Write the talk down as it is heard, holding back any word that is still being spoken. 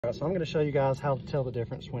All right, so I'm going to show you guys how to tell the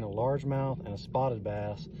difference between a largemouth and a spotted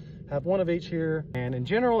bass. Have one of each here, and in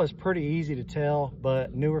general it's pretty easy to tell,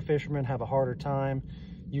 but newer fishermen have a harder time.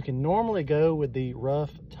 You can normally go with the rough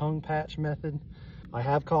tongue patch method. I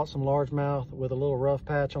have caught some largemouth with a little rough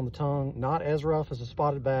patch on the tongue, not as rough as a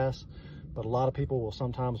spotted bass, but a lot of people will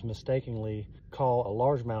sometimes mistakenly call a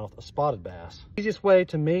largemouth a spotted bass. The easiest way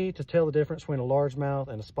to me to tell the difference between a largemouth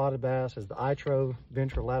and a spotted bass is the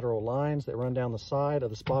ventrolateral lines that run down the side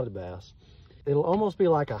of the spotted bass. It'll almost be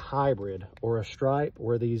like a hybrid or a stripe,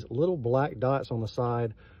 where these little black dots on the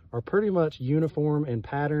side are pretty much uniform in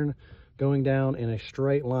pattern, going down in a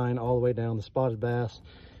straight line all the way down the spotted bass.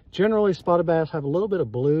 Generally, spotted bass have a little bit of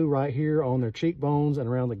blue right here on their cheekbones and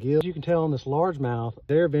around the gills. You can tell on this largemouth,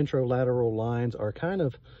 their ventrolateral lines are kind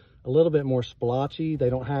of a little bit more splotchy. They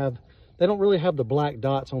don't really have the black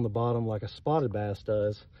dots on the bottom like a spotted bass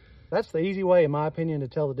does. That's the easy way, in my opinion, to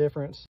tell the difference.